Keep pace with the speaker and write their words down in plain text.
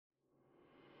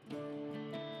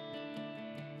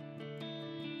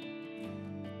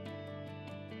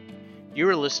You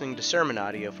are listening to sermon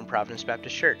audio from Providence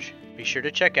Baptist Church. Be sure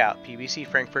to check out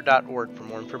pbcfrankfurt.org for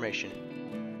more information.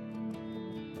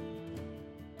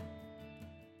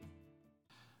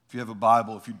 If you have a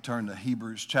Bible, if you'd turn to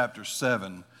Hebrews chapter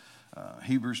 7.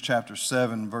 Hebrews chapter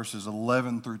 7, verses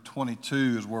 11 through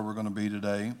 22 is where we're going to be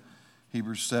today.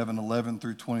 Hebrews 7, 11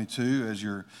 through 22. As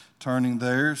you're turning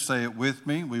there, say it with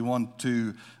me. We want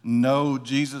to know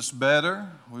Jesus better.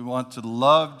 We want to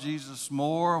love Jesus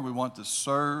more. We want to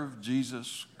serve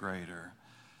Jesus greater.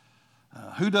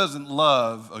 Who doesn't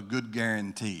love a good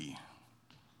guarantee?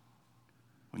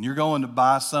 When you're going to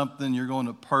buy something, you're going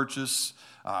to purchase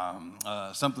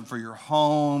something for your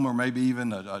home or maybe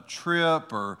even a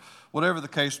trip or whatever the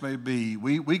case may be,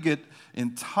 we get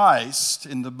enticed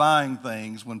into buying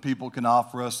things when people can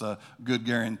offer us a good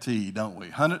guarantee, don't we?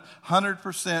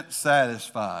 100%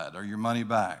 satisfied or your money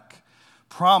back.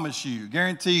 Promise you,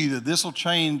 guarantee you that this will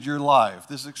change your life,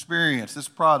 this experience, this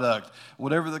product,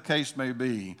 whatever the case may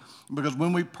be. Because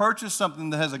when we purchase something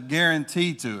that has a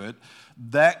guarantee to it,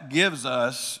 that gives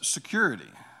us security.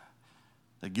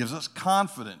 It gives us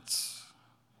confidence.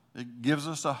 It gives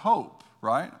us a hope,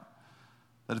 right?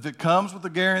 That if it comes with a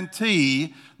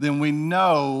guarantee, then we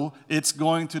know it's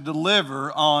going to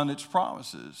deliver on its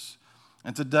promises.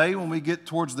 And today, when we get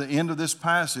towards the end of this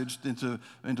passage, into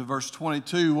verse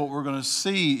 22, what we're going to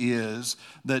see is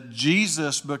that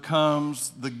Jesus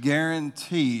becomes the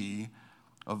guarantee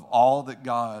of all that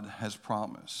God has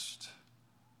promised.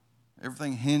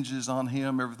 Everything hinges on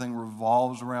Him. Everything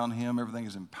revolves around Him. Everything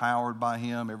is empowered by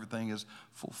Him. Everything is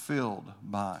fulfilled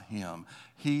by Him.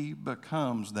 He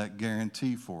becomes that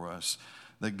guarantee for us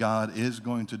that God is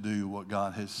going to do what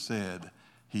God has said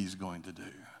He's going to do.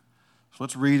 So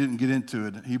let's read it and get into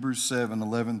it. Hebrews 7,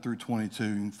 11 through 22.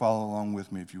 You can follow along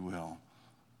with me if you will.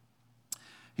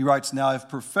 He writes, "Now if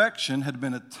perfection had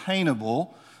been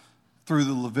attainable through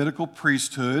the Levitical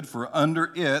priesthood, for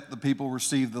under it the people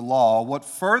received the law, what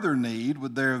further need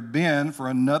would there have been for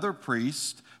another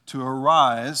priest to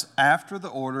arise after the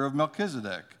order of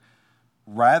Melchizedek,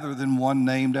 rather than one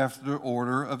named after the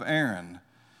order of Aaron?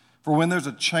 For when there's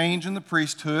a change in the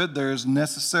priesthood, there is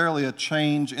necessarily a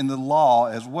change in the law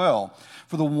as well.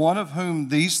 For the one of whom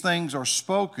these things are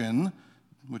spoken,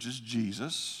 which is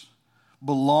Jesus,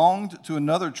 belonged to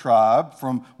another tribe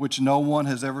from which no one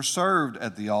has ever served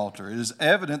at the altar. It is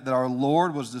evident that our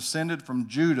Lord was descended from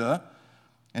Judah,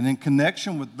 and in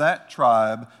connection with that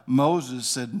tribe, Moses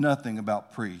said nothing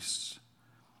about priests.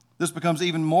 This becomes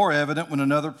even more evident when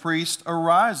another priest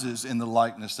arises in the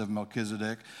likeness of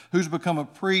Melchizedek, who's become a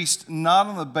priest not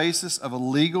on the basis of a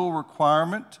legal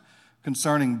requirement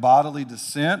concerning bodily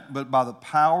descent, but by the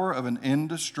power of an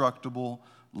indestructible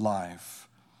life.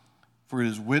 For it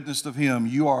is witnessed of him,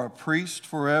 you are a priest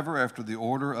forever after the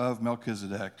order of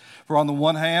Melchizedek. For on the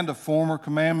one hand, a former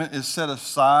commandment is set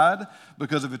aside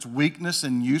because of its weakness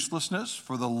and uselessness,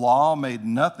 for the law made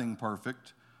nothing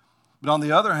perfect. But on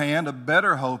the other hand, a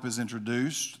better hope is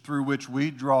introduced through which we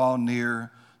draw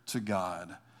near to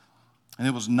God. And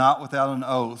it was not without an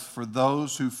oath, for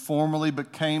those who formerly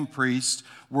became priests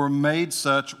were made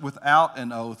such without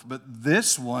an oath. But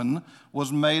this one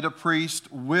was made a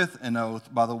priest with an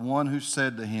oath by the one who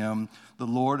said to him, the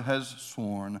Lord has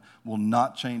sworn, will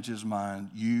not change his mind.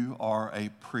 You are a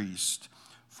priest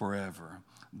forever.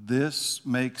 This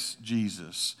makes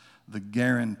Jesus the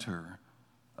guarantor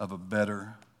of a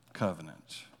better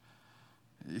covenant.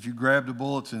 If you grabbed a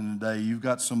bulletin today, you've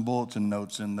got some bulletin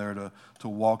notes in there to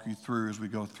walk you through as we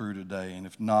go through today. And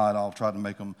if not, I'll try to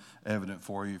make them evident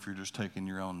for you if you're just taking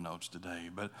your own notes today.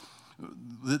 But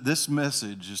this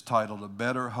message is titled, A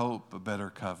Better Hope, A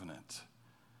Better Covenant.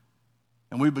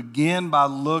 And we begin by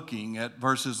looking at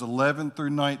verses 11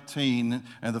 through 19,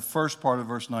 and the first part of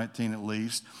verse 19 at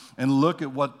least, and look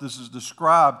at what this is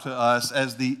described to us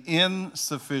as the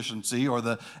insufficiency or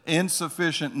the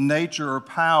insufficient nature or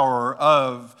power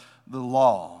of the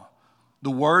law.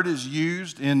 The word is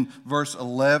used in verse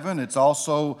 11. It's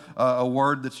also a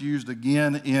word that's used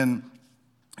again in,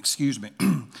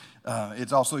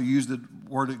 it's also used the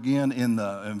word again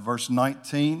in verse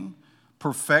 19.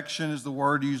 Perfection is the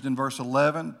word used in verse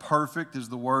 11. Perfect is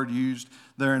the word used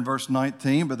there in verse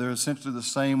 19, but they're essentially the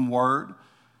same word.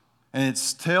 And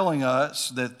it's telling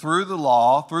us that through the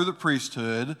law, through the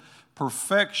priesthood,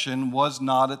 perfection was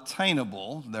not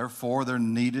attainable. Therefore, there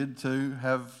needed to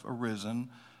have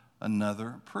arisen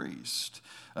another priest.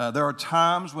 There are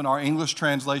times when our English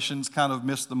translations kind of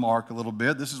miss the mark a little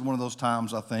bit. This is one of those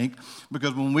times, I think,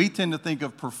 because when we tend to think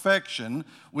of perfection,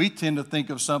 we tend to think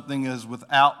of something as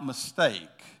without mistake.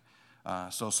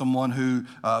 So someone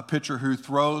a pitcher who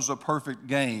throws a perfect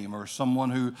game, or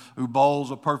someone who bowls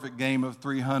a perfect game of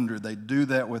 300, they do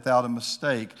that without a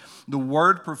mistake. The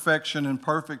word perfection and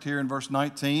perfect here in verse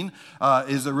 19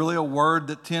 is really a word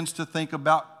that tends to think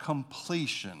about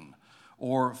completion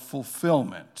or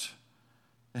fulfillment.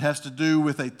 It has to do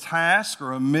with a task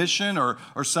or a mission or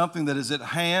something that is at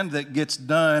hand that gets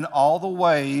done all the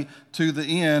way to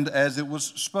the end as it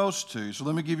was supposed to. So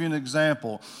let me give you an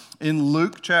example. In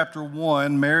Luke chapter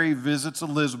 1, Mary visits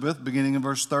Elizabeth, beginning in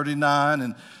verse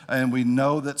 39, and we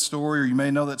know that story, or you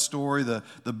may know that story. The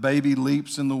baby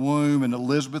leaps in the womb, and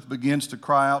Elizabeth begins to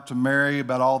cry out to Mary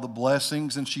about all the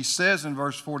blessings. And she says in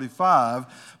verse 45,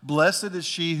 "Blessed is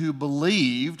she who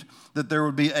believed that there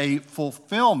would be a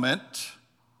fulfillment,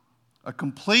 a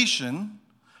completion,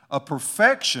 a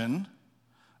perfection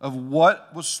of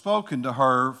what was spoken to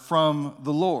her from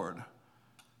the Lord."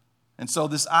 And so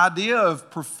this idea of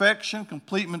perfection,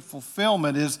 completion,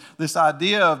 fulfillment is this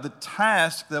idea of the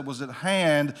task that was at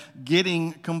hand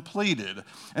getting completed.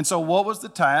 And so what was the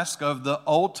task of the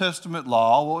Old Testament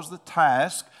law? What was the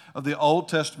task of the Old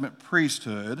Testament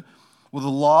priesthood? Well, the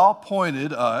law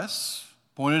pointed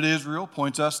Israel,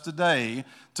 points us today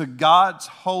to God's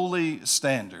holy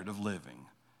standard of living.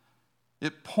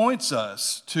 It points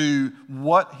us to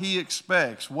what He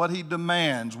expects, what He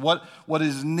demands, what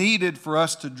is needed for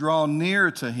us to draw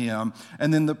near to Him.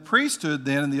 And then the priesthood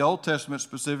then, in the Old Testament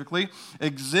specifically,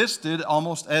 existed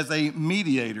almost as a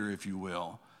mediator, if you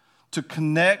will, to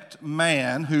connect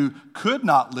man who could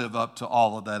not live up to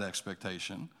all of that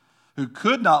expectation, who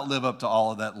could not live up to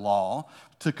all of that law,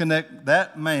 to connect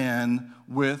that man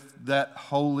with that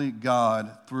holy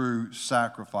God through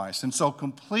sacrifice. And so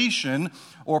completion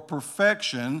or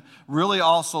perfection really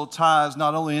also ties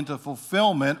not only into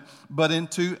fulfillment, but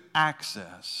into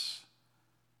access.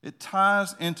 It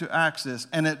ties into access.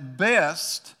 And at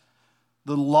best,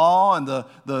 the law and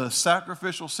the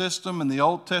sacrificial system and the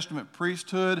Old Testament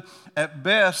priesthood, at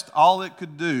best, all it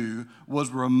could do was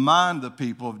remind the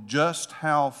people of just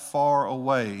how far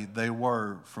away they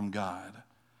were from God.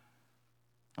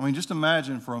 I mean, just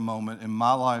imagine for a moment in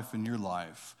my life and your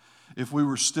life if we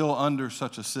were still under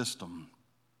such a system,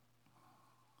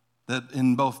 that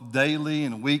in both daily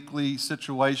and weekly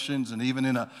situations and even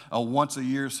in a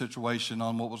once-a-year situation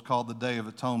on what was called the Day of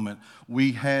Atonement,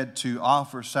 we had to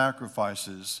offer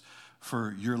sacrifices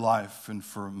for your life and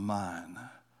for mine.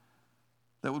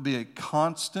 That would be a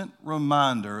constant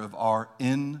reminder of our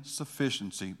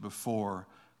insufficiency before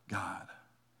God.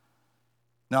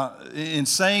 Now, in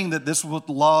saying that this is what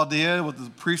the law did, what the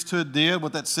priesthood did,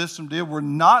 what that system did, we're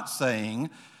not saying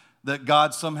that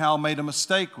God somehow made a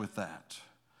mistake with that.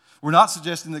 We're not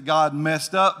suggesting that God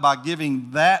messed up by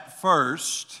giving that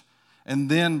first and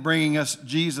then bringing us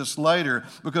Jesus later,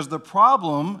 because the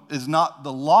problem is not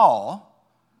the law,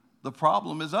 the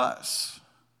problem is us.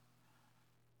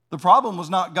 The problem was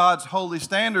not God's holy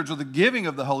standards or the giving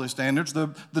of the holy standards.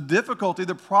 The difficulty,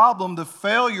 the problem, the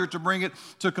failure to bring it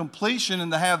to completion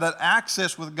and to have that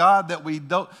access with God that we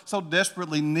don't so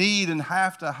desperately need and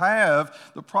have to have,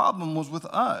 the problem was with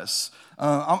us.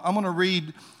 I'm going to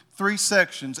read 3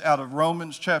 sections out of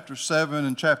Romans chapter 7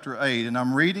 and chapter 8, and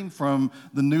I'm reading from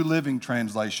the New Living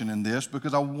Translation in this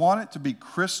because I want it to be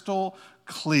crystal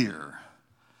clear.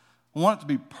 I want it to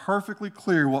be perfectly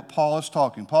clear what Paul is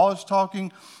talking. Paul is talking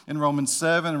in Romans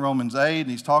 7 and Romans 8, and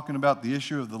he's talking about the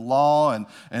issue of the law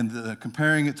and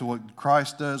comparing it to what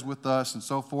Christ does with us and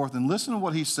so forth. And listen to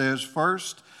what he says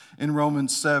first in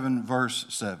Romans 7, verse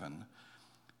 7.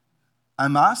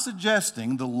 Am I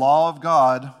suggesting the law of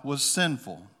God was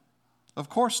sinful? Of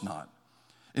course not.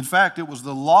 In fact, it was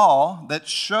the law that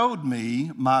showed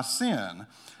me my sin.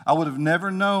 I would have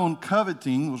never known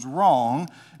coveting was wrong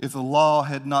if the law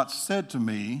had not said to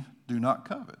me, do not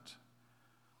covet.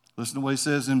 Listen to what he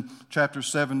says in chapter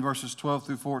 7, verses 12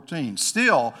 through 14.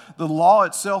 Still, the law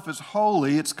itself is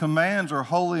holy. Its commands are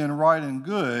holy and right and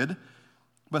good.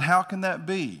 But how can that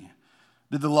be?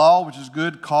 Did the law, which is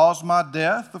good, cause my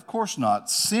death? Of course not.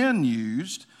 Sin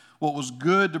used what was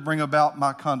good to bring about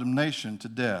my condemnation to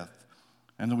death.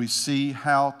 And then we see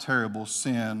how terrible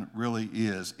sin really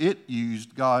is. It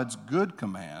used God's good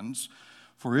commands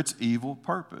for its evil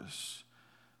purpose.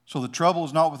 So the trouble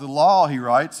is not with the law, he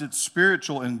writes, it's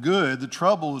spiritual and good. The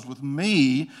trouble is with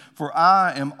me, for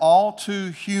I am all too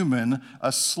human,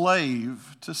 a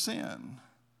slave to sin.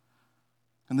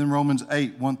 And then Romans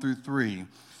 8, 1 through 3.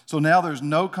 So now there's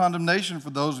no condemnation for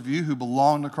those of you who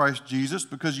belong to Christ Jesus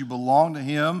because you belong to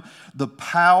Him. The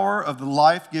power of the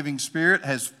life-giving Spirit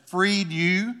has freed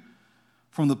you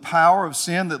from the power of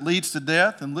sin that leads to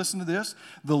death. And listen to this.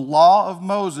 The law of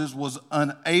Moses was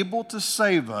unable to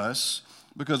save us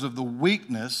because of the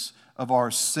weakness of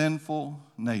our sinful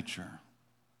nature.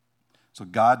 So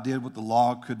God did what the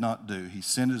law could not do. He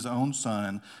sent his own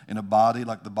Son in a body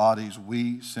like the bodies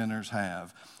we sinners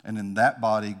have. And in that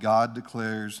body, God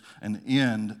declares an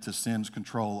end to sin's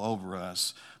control over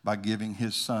us by giving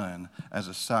his Son as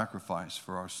a sacrifice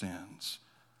for our sins.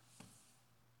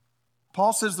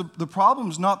 Paul says the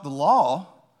problem's not the law.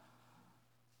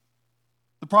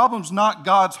 The problem's not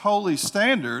God's holy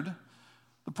standard.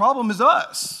 The problem is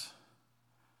us.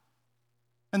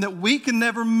 And that we can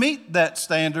never meet that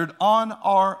standard on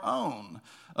our own.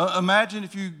 Imagine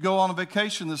if you go on a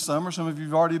vacation this summer. Some of you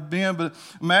have already been, but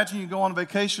imagine you go on a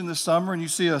vacation this summer and you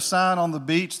see a sign on the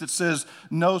beach that says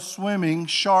no swimming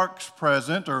sharks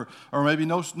present, or maybe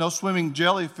no swimming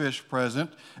jellyfish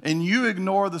present, and you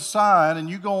ignore the sign and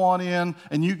you go on in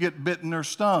and you get bitten or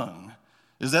stung.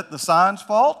 Is that the sign's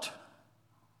fault?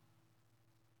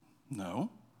 No.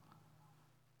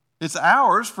 It's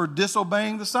ours for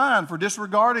disobeying the sign, for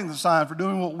disregarding the sign, for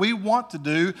doing what we want to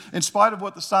do in spite of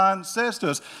what the sign says to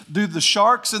us. Do the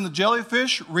sharks and the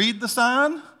jellyfish read the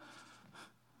sign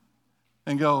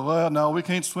and go, well, no, we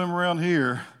can't swim around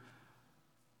here?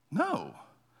 No.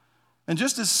 And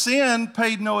just as sin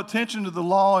paid no attention to the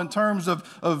law in terms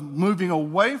of moving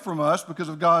away from us because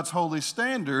of God's holy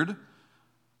standard,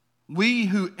 we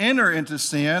who enter into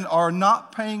sin are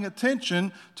not paying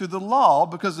attention to the law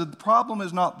because the problem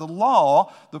is not the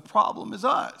law, the problem is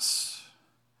us.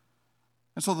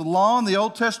 And so the law and the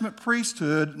Old Testament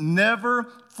priesthood never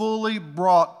fully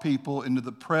brought people into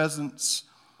the presence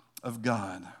of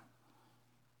God.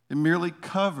 It merely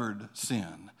covered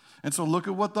sin. And so look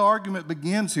at what the argument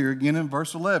begins here again in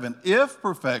verse 11. If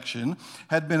perfection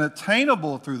had been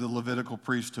attainable through the Levitical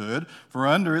priesthood, for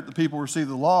under it the people received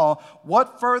the law,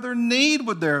 what further need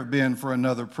would there have been for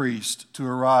another priest to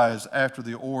arise after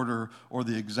the order or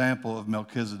the example of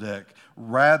Melchizedek,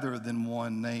 rather than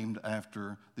one named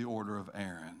after the order of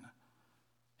Aaron?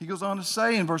 He goes on to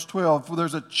say in verse 12, for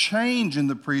there's a change in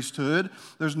the priesthood,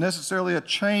 there's necessarily a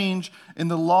change in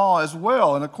the law as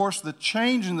well. And of course, the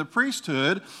change in the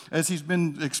priesthood, as he's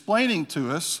been explaining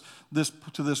to us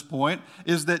to this point,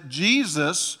 is that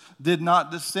Jesus did not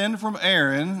descend from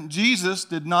Aaron. Jesus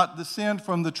did not descend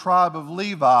from the tribe of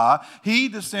Levi. He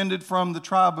descended from the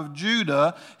tribe of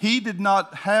Judah. He did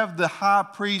not have the high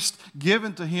priest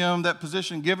given to him, that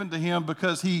position given to him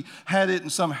because he had it in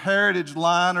some heritage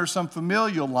line or some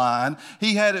familial line.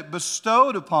 He had it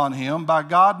bestowed upon him by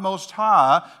God Most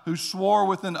High, who swore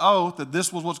with an oath that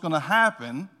this was what's going to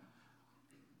happen.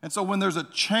 And so when there's a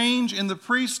change in the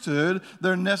priesthood,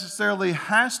 there necessarily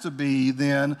has to be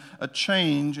then a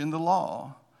change in the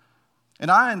law. And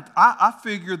I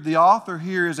figured the author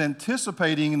here is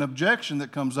anticipating an objection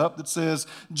that comes up that says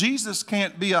Jesus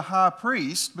can't be a high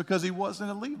priest because he wasn't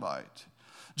a Levite.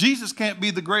 Jesus can't be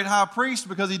the great high priest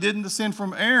because he didn't descend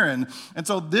from Aaron. And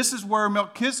so this is where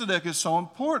Melchizedek is so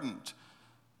important.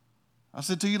 I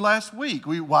said to you last week,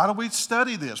 why do we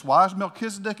study this? Why is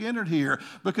Melchizedek entered here?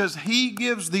 Because he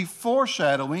gives the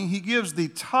foreshadowing, he gives the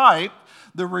type,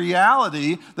 the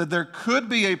reality that there could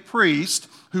be a priest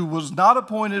who was not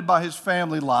appointed by his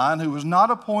family line, who was not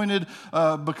appointed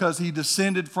because he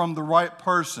descended from the right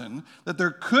person, that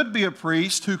there could be a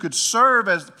priest who could serve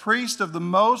as the priest of the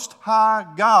Most High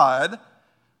God,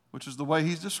 which is the way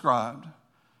he's described.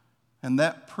 And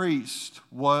that priest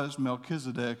was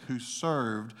Melchizedek, who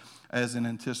served as an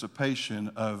anticipation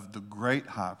of the great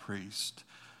high priest,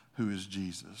 who is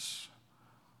Jesus.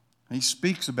 And he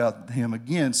speaks about him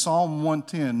again. Psalm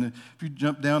 110, if you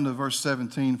jump down to verse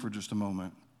 17 for just a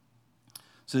moment, it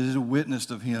says, "As a witness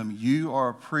of him, you are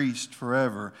a priest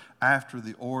forever after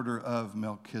the order of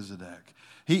Melchizedek."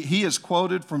 He is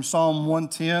quoted from Psalm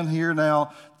 110 here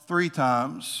now 3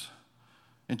 times.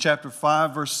 In chapter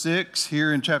 5, verse 6,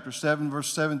 here in chapter 7,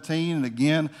 verse 17, and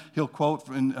again, he'll quote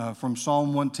from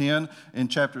Psalm 110 in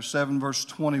chapter 7, verse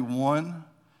 21.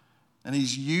 And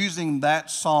he's using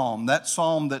that psalm that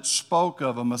spoke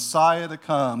of a Messiah to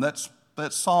come, that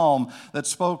psalm that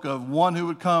spoke of one who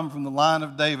would come from the line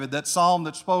of David, that psalm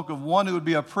that spoke of one who would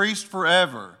be a priest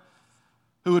forever,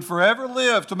 who would forever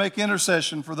live to make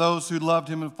intercession for those who loved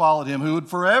him and followed him, who would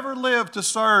forever live to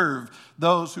serve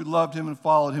those who loved him and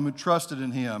followed him, who trusted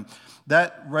in him.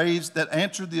 That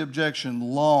answered the objection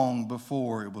long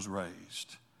before it was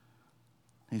raised.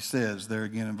 He says there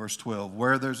again in verse 12,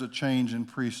 where there's a change in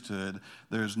priesthood,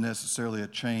 there's necessarily a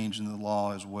change in the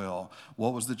law as well.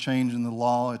 What was the change in the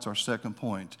law? It's our second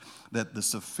point, that the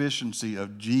sufficiency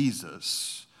of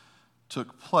Jesus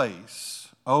took place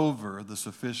over the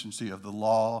sufficiency of the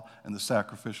law and the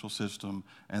sacrificial system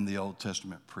and the Old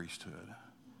Testament priesthood.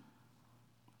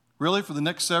 really for the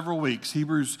next several weeks,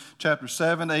 Hebrews chapter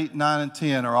 7, 8, 9, and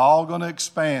 10 are all going to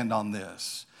expand on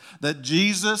this. That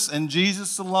Jesus and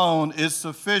Jesus alone is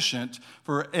sufficient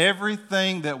for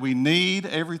everything that we need,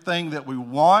 everything that we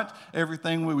want,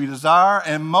 everything we desire,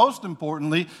 and most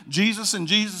importantly, Jesus and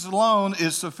Jesus alone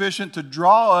is sufficient to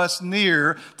draw us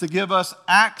near, to give us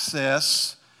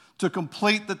access to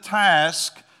complete the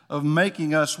task of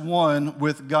making us one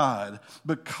with God.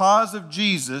 Because of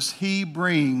Jesus, He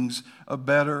brings a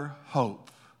better hope.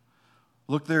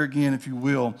 Look there again, if you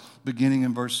will, beginning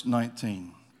in verse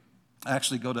 19.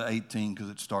 Actually, go to 18 because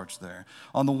it starts there.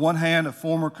 On the one hand, a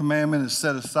former commandment is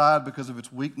set aside because of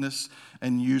its weakness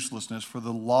and uselessness, for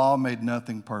the law made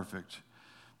nothing perfect.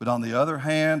 But on the other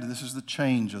hand, this is the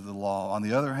change of the law. On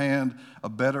the other hand, a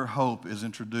better hope is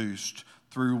introduced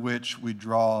through which we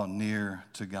draw near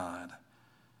to God.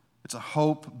 It's a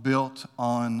hope built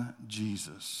on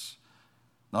Jesus.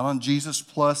 Not on Jesus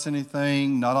plus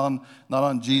anything, not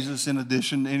on Jesus in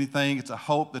addition to anything. It's a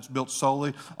hope that's built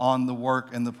solely on the work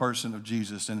and the person of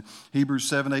Jesus. And Hebrews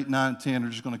 7, 8, 9, and 10 are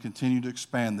just going to continue to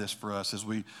expand this for us as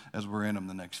we're in them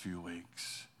the next few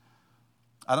weeks.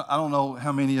 I don't know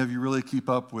how many of you really keep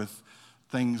up with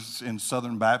things in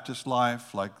Southern Baptist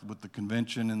life, like with the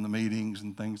convention and the meetings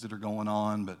and things that are going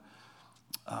on, but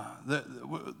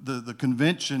the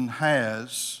convention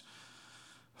has,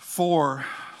 for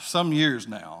some years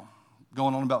now,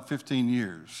 going on about 15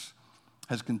 years,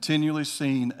 has continually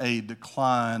seen a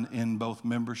decline in both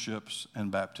memberships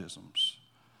and baptisms.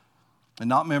 And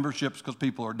not memberships because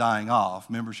people are dying off,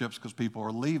 memberships because people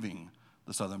are leaving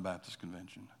the Southern Baptist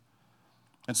Convention.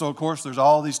 And so, of course, there's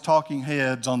all these talking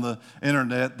heads on the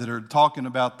internet that are talking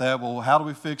about that. Well, how do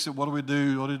we fix it? What do we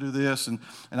do? What do we do this? And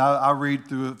I read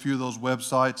through a few of those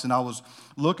websites, and I was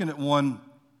looking at one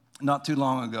not too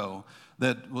long ago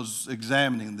that was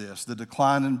examining this, the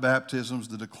decline in baptisms,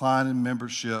 the decline in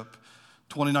membership.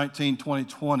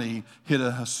 2019-2020 hit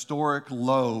a historic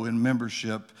low in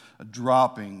membership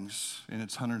droppings in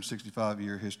its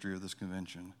 165-year history of this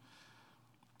convention.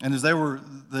 And as they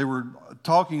were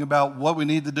talking about what we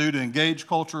need to do to engage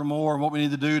culture more and what we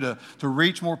need to do to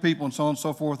reach more people and so on and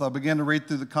so forth, I began to read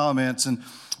through the comments, and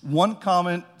one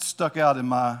comment stuck out in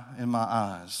my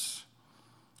eyes.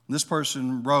 This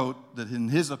person wrote that in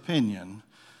his opinion,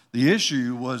 the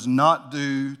issue was not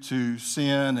due to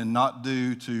sin and not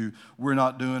due to we're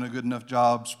not doing a good enough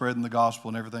job spreading the gospel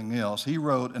and everything else. He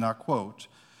wrote, and I quote,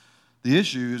 "The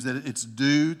issue is that it's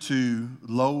due to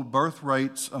low birth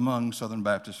rates among Southern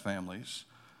Baptist families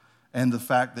and the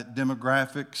fact that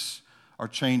demographics are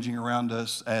changing around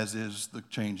us, as is the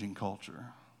changing culture."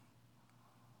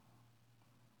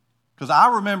 Because I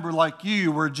remember, like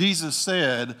you, where Jesus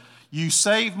said, you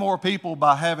save more people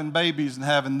by having babies than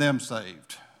having them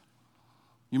saved.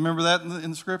 You remember that in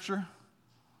the scripture?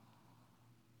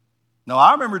 No,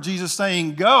 I remember Jesus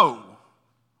saying, go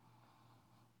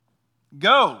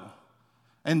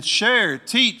and share,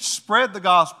 teach, spread the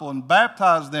gospel and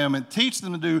baptize them and teach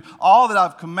them to do all that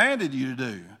I've commanded you to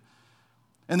do.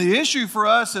 And the issue for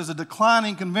us as a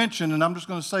declining convention, and I'm just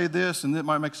going to say this, and it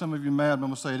might make some of you mad, but I'm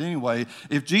going to say it anyway.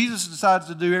 If Jesus decides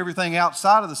to do everything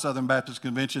outside of the Southern Baptist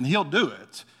Convention, He'll do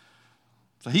it.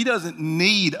 So He doesn't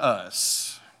need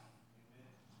us.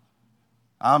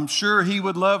 I'm sure He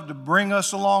would love to bring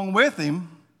us along with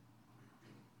Him.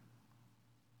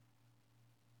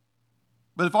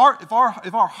 But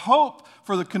if our hope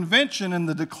for the convention and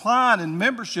the decline in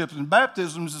memberships and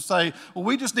baptisms is to say, well,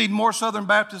 we just need more Southern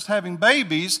Baptists having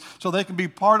babies so they can be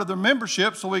part of their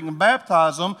membership so we can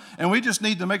baptize them, and we just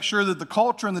need to make sure that the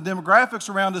culture and the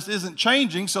demographics around us isn't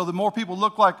changing so that more people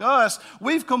look like us,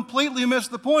 we've completely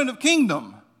missed the point of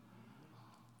kingdom.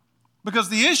 Because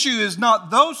the issue is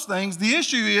not those things. The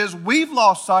issue is we've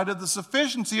lost sight of the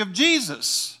sufficiency of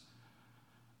Jesus.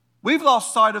 We've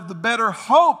lost sight of the better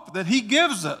hope that He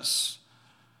gives us.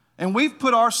 And we've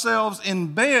put ourselves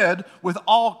in bed with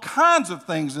all kinds of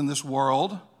things in this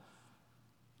world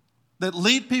that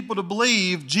lead people to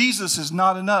believe Jesus is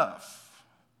not enough.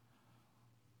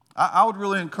 I would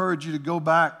really encourage you to go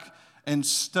back and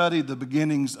study the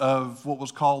beginnings of what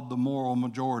was called the moral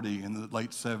majority in the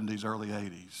late 70s, early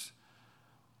 80s.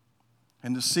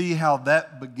 And to see how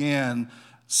that began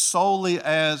solely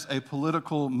as a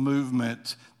political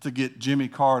movement to get Jimmy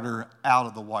Carter out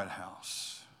of the White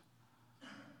House.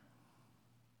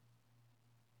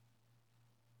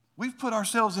 We've put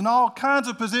ourselves in all kinds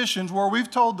of positions where we've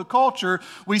told the culture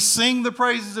we sing the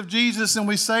praises of Jesus and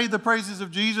we say the praises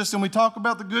of Jesus and we talk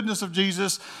about the goodness of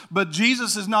Jesus, but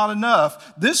Jesus is not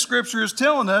enough. This scripture is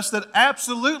telling us that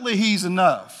absolutely He's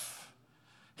enough.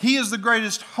 He is the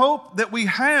greatest hope that we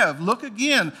have. Look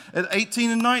again at 18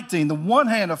 and 19. The one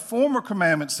hand, a former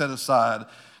commandment set aside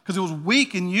because it was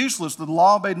weak and useless. The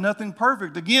law made nothing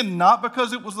perfect. Again, not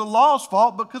because it was the law's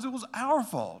fault, but because it was our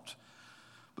fault.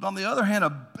 But on the other hand,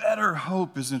 a better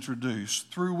hope is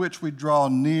introduced through which we draw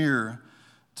near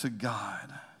to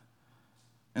God.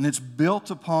 And it's built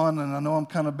upon, and I know I'm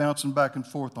kind of bouncing back and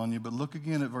forth on you, but look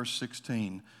again at verse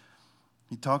 16.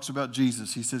 He talks about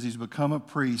Jesus. He says he's become a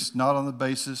priest not on the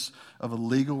basis of a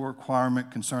legal requirement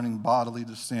concerning bodily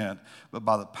descent, but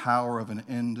by the power of an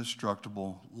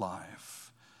indestructible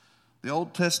life. The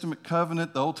Old Testament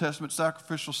covenant, the Old Testament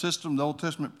sacrificial system, the Old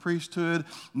Testament priesthood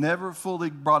never fully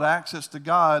brought access to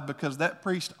God because that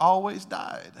priest always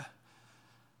died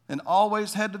and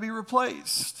always had to be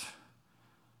replaced.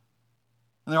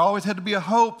 And there always had to be a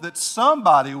hope that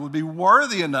somebody would be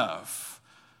worthy enough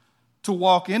to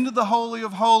walk into the Holy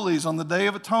of Holies on the Day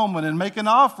of Atonement and make an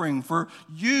offering for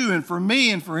you and for me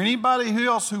and for anybody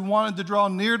else who wanted to draw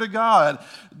near to God.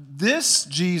 This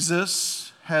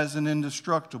Jesus has an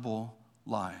indestructible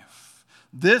life.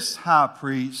 This high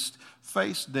priest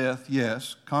faced death,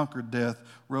 yes, conquered death,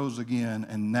 rose again,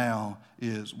 and now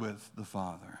is with the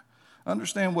Father.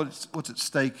 Understand what's at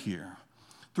stake here.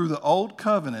 Through the old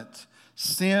covenant,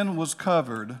 sin was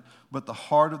covered, but the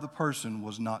heart of the person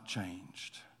was not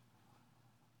changed.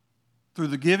 Through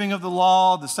the giving of the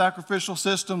law, the sacrificial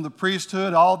system, the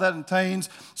priesthood, all that entails,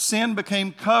 sin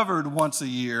became covered once a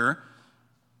year,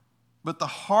 but the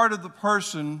heart of the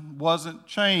person wasn't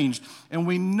changed. And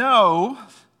we know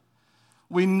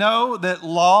that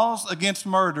laws against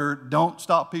murder don't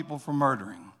stop people from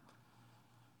murdering.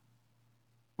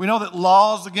 We know that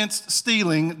laws against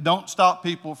stealing don't stop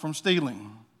people from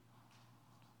stealing.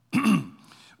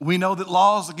 We know that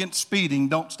laws against speeding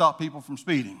don't stop people from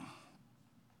speeding.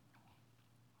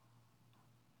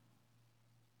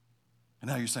 And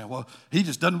now you're saying, well, he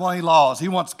just doesn't want any laws. He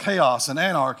wants chaos and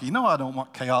anarchy. No, I don't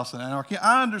want chaos and anarchy.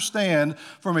 I understand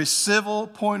from a civil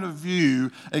point of view,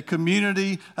 a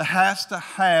community has to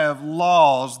have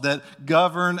laws that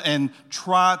govern and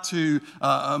try to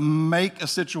make a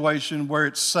situation where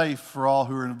it's safe for all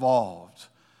who are involved.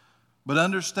 But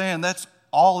understand, that's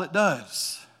all it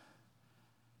does.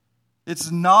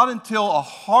 It's not until a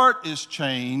heart is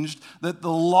changed that the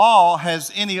law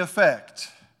has any effect.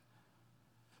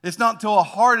 It's not until a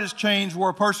heart is changed where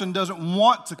a person doesn't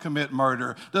want to commit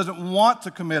murder, doesn't want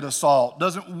to commit assault,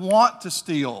 doesn't want to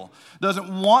steal,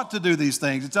 doesn't want to do these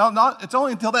things. It's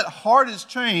only until that heart is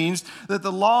changed that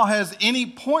the law has any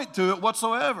point to it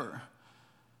whatsoever.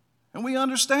 And we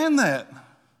understand that.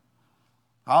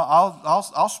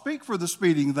 I'll speak for the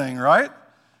speeding thing, right?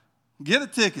 Get a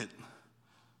ticket.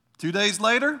 2 days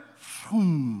later,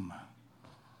 boom.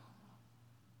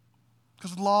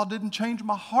 Because the law didn't change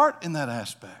my heart in that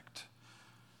aspect.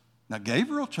 Now,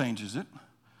 Gabriel changes it.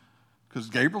 Because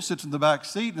Gabriel sits in the back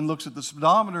seat and looks at the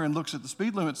speedometer and looks at the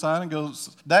speed limit sign and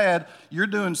goes, Dad, you're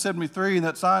doing 73 and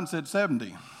that sign said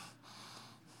 70.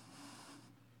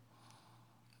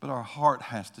 But our heart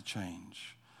has to change.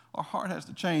 Our heart has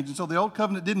to change. And so the old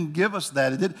covenant didn't give us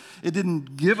that. It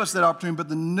didn't give us that opportunity. But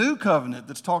the new covenant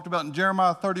that's talked about in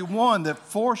Jeremiah 31 that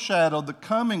foreshadowed the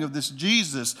coming of this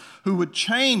Jesus who would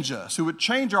change us, who would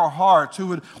change our hearts, who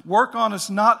would work on us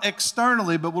not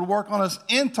externally, but would work on us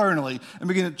internally and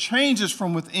begin to change us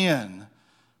from within.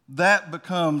 That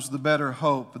becomes the better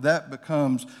hope. That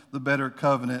becomes the better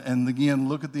covenant. And again,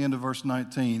 look at the end of verse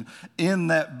 19. In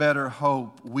that better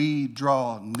hope, we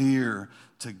draw near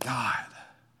to God.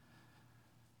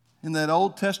 In that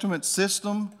Old Testament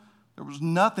system, there was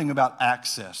nothing about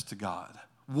access to God.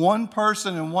 One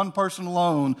person and one person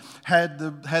alone had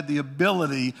the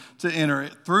ability to enter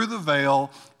through the veil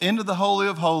into the Holy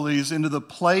of Holies, into the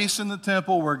place in the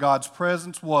temple where God's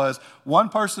presence was. One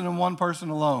person and one person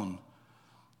alone.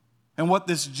 And what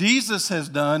this Jesus has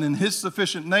done in his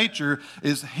sufficient nature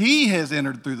is he has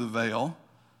entered through the veil.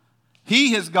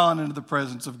 He has gone into the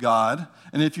presence of God.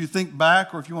 And if you think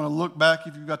back, or if you want to look back,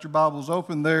 if you've got your Bibles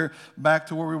open there, back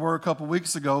to where we were a couple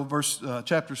weeks ago,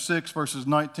 chapter 6, verses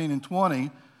 19 and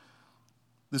 20,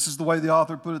 this is the way the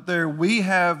author put it there. We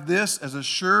have this as a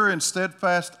sure and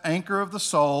steadfast anchor of the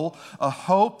soul, a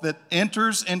hope that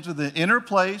enters into the inner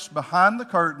place behind the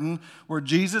curtain where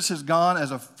Jesus has gone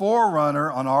as a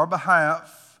forerunner on our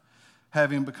behalf,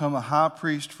 having become a high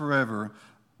priest forever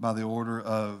by the order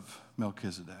of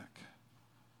Melchizedek.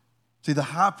 See, the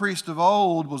high priest of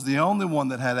old was the only one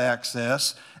that had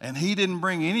access, and he didn't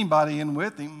bring anybody in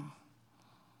with him.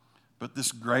 But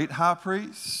this great high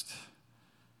priest,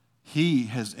 he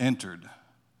has entered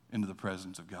into the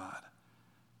presence of God.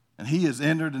 And he has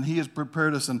entered and he has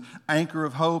prepared us an anchor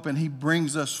of hope, and he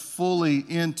brings us fully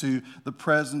into the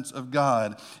presence of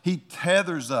God. He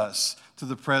tethers us to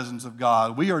the presence of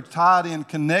God. We are tied in,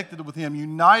 connected with him,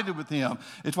 united with him.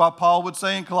 It's why Paul would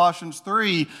say in Colossians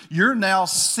 3, you're now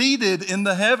seated in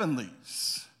the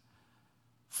heavenlies.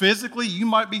 Physically, you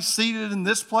might be seated in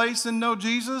this place and know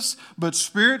Jesus, but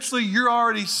spiritually, you're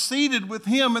already seated with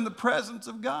him in the presence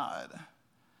of God.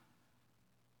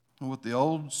 And what the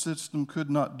old system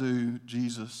could not do,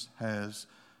 Jesus has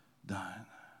done.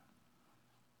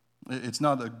 It's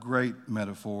not a great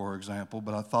metaphor or example,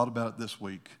 but I thought about it this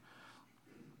week.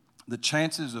 The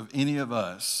chances of any of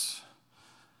us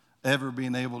ever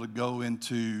being able to go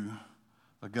into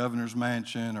a governor's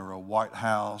mansion or a White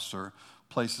House or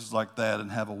places like that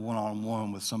and have a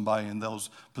one-on-one with somebody in those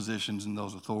positions and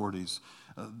those authorities,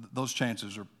 those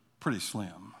chances are pretty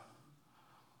slim.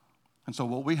 And so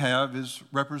what we have is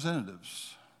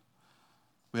representatives.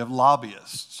 We have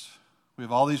lobbyists. We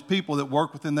have all these people that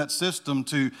work within that system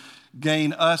to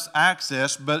gain us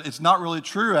access, but it's not really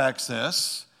true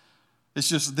access. It's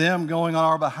just them going on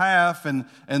our behalf and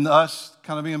us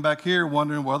kind of being back here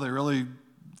wondering, well, they're really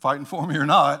fighting for me or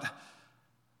not.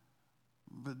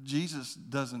 But Jesus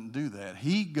doesn't do that.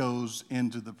 He goes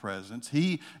into the presence.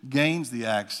 He gains the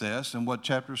access. And what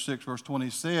chapter 6, verse 20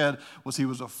 said was he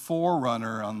was a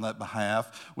forerunner on that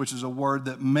behalf, which is a word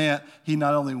that meant he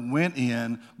not only went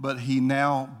in, but he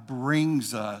now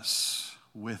brings us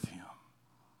with him.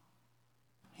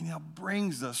 He now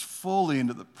brings us fully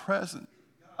into the presence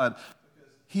of God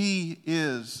because he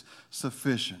is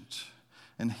sufficient.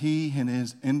 And he in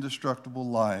his indestructible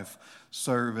life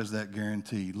serve as that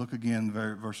guarantee. Look again,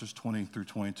 verses 20 through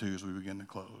 22 as we begin to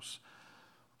close.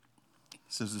 It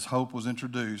says, this hope was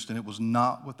introduced, and it was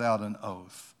not without an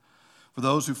oath. For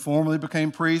those who formerly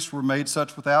became priests were made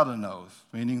such without an oath,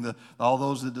 meaning that all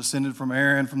those that descended from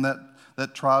Aaron, from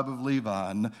that tribe of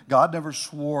Levi. And God never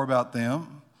swore about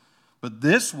them. But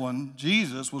this one,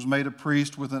 Jesus, was made a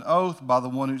priest with an oath by the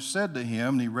one who said to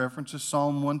him, and he references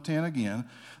Psalm 110 again,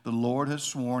 the Lord has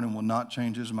sworn and will not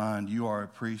change his mind. You are a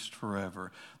priest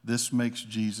forever. This makes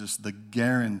Jesus the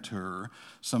guarantor.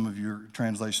 Some of your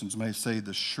translations may say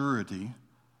the surety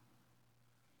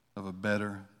of a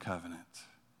better covenant.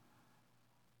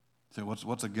 So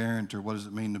what's a guarantor? What does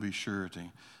it mean to be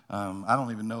surety? I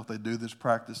don't even know if they do this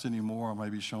practice anymore. I may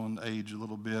be showing age a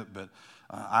little bit, but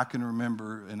I can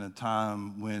remember in a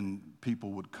time when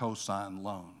people would co-sign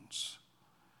loans.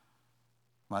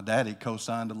 My daddy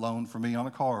co-signed a loan for me on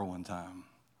a car one time.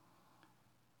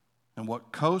 And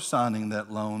what co-signing that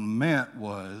loan meant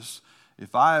was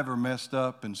if I ever messed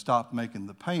up and stopped making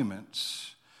the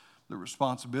payments, the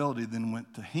responsibility then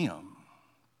went to him.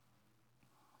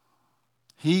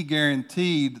 He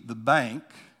guaranteed the bank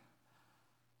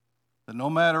that no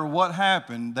matter what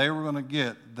happened, they were going to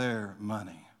get their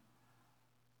money.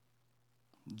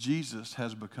 Jesus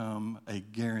has become a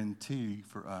guarantee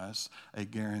for us, a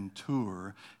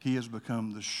guarantor. He has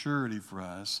become the surety for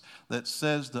us that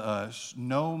says to us,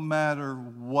 no matter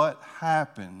what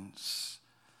happens,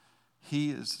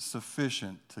 he is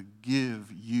sufficient to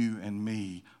give you and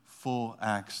me full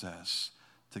access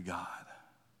to God.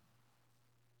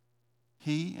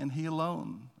 He and he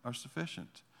alone are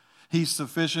sufficient. He's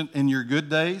sufficient in your good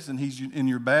days and he's in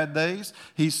your bad days.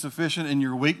 He's sufficient in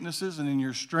your weaknesses and in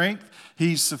your strength.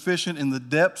 He's sufficient in the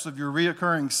depths of your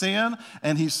reoccurring sin,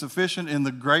 and he's sufficient in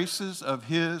the graces of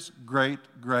his great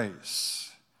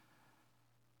grace.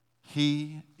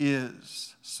 He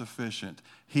is sufficient.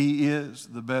 He is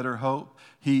the better hope.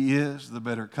 He is the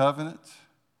better covenant.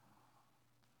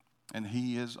 And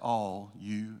he is all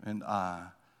you and I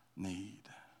need.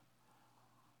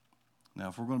 Now,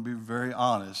 if we're going to be very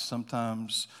honest,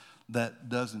 sometimes that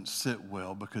doesn't sit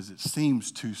well because it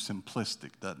seems too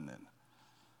simplistic, doesn't it?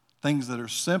 Things that are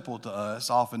simple to us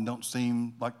often don't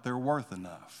seem like they're worth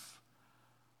enough.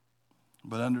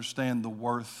 But understand the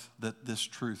worth that this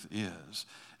truth is.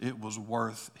 It was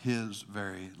worth his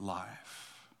very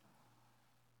life.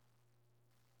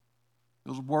 It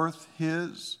was worth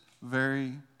his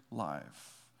very life.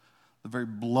 The very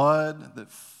blood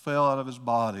that fell out of his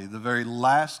body, the very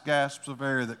last gasps of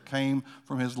air that came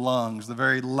from his lungs, the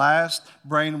very last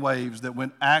brain waves that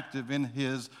went active in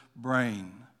his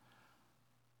brain.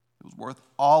 It was worth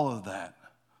all of that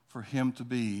for him to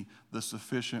be the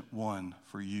sufficient one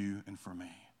for you and for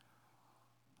me.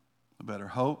 A better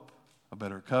hope, a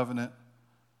better covenant,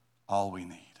 all we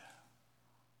need.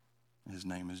 His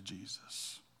name is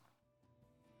Jesus.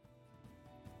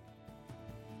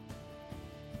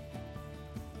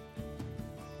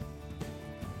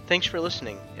 Thanks for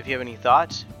listening. If you have any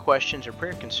thoughts, questions, or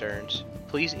prayer concerns,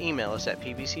 please email us at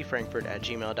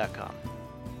pbcfrankfurt@gmail.com.